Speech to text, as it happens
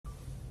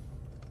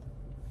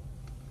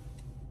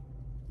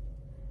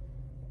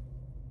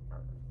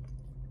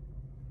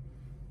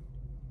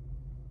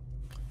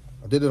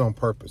did it on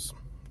purpose.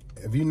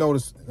 If you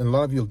notice, and a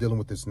lot of you are dealing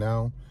with this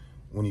now,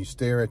 when you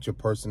stare at your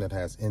person that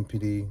has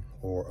NPD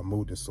or a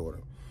mood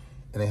disorder,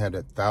 and they have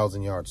that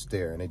 1,000-yard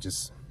stare, and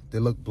they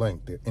look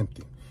blank, they're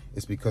empty.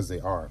 It's because they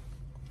are.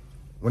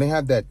 When they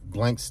have that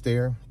blank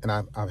stare, and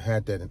I've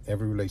had that in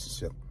every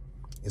relationship,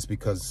 it's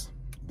because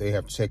they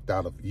have checked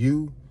out of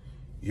you,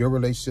 your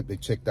relationship, they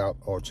checked out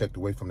or checked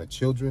away from the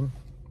children,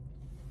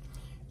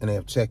 and they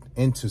have checked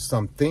into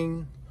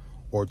something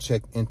or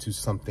checked into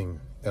something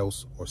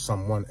else or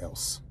someone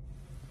else.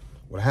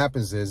 What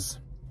happens is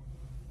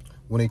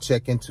when they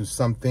check into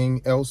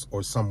something else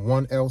or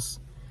someone else,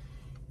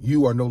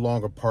 you are no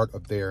longer part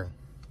of their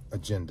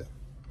agenda.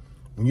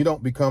 When you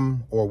don't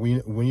become, or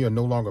when you're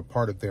no longer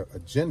part of their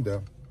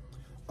agenda,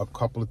 a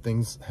couple of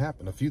things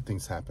happen, a few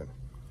things happen.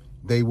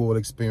 They will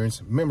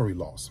experience memory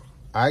loss.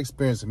 I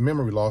experienced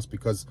memory loss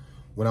because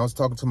when I was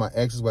talking to my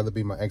exes, whether it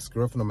be my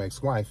ex-girlfriend or my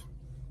ex-wife,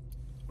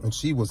 when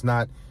she was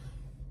not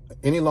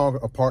any longer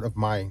a part of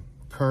my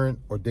current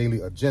or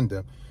daily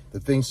agenda, the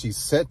things she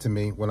said to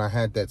me when I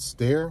had that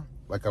stare,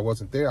 like I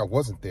wasn't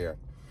there,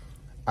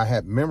 I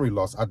had memory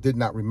loss. I did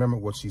not remember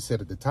what she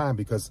said at the time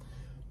because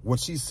what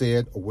she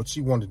said or what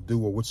she wanted to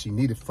do or what she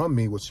needed from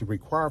me, what she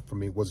required from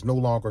me was no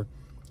longer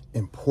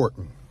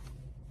important.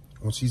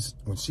 When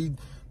she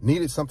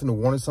needed something or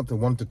wanted something,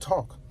 wanted to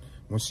talk,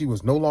 when she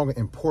was no longer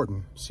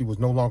important, she was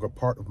no longer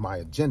part of my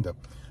agenda.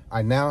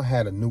 I now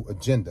had a new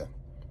agenda,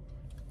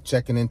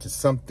 checking into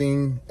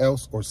something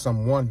else or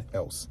someone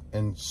else,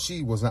 and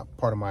she was not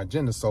part of my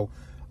agenda. So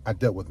I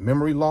dealt with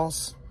memory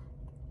loss.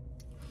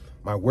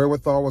 My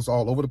wherewithal was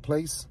all over the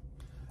place.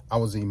 I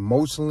was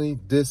emotionally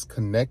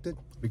disconnected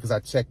because I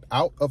checked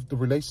out of the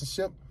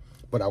relationship,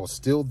 but I was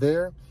still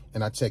there,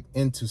 and I checked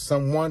into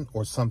someone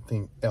or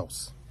something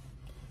else.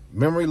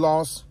 Memory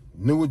loss,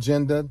 new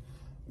agenda,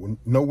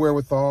 no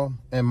wherewithal,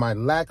 and my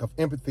lack of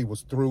empathy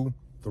was through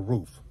the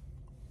roof.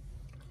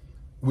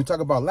 We talk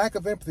about lack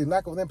of empathy,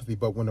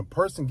 but when a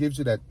person gives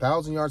you that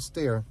 1,000-yard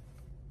stare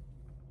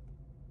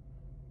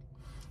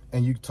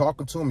and you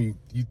talking to them,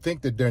 you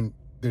think that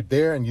they're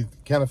there, and you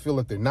kind of feel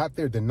that they're not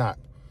there, they're not.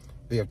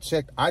 They have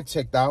checked, I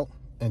checked out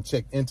and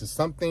checked into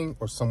something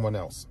or someone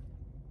else.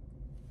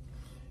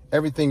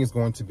 Everything is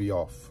going to be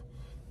off.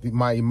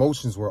 My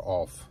emotions were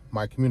off.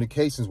 My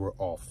communications were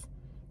off,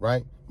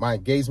 right? My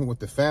engagement with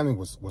the family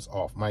was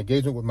off. My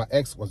engagement with my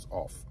ex was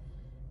off.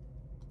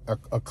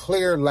 A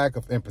clear lack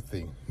of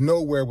empathy,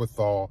 no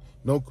wherewithal,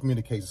 no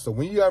communication. So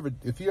when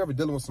if you're ever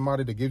dealing with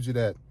somebody that gives you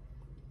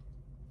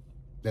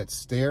that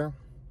stare,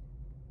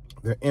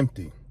 they're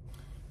empty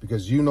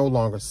because you no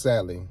longer,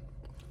 sadly,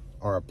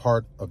 are a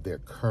part of their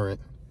current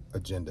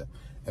agenda.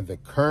 And the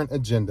current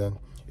agenda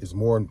is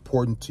more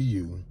important to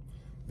you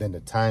than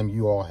the time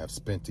you all have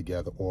spent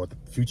together or the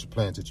future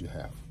plans that you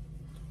have.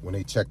 When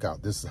they check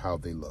out, this is how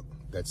they look,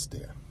 that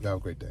stare. You have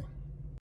a great day.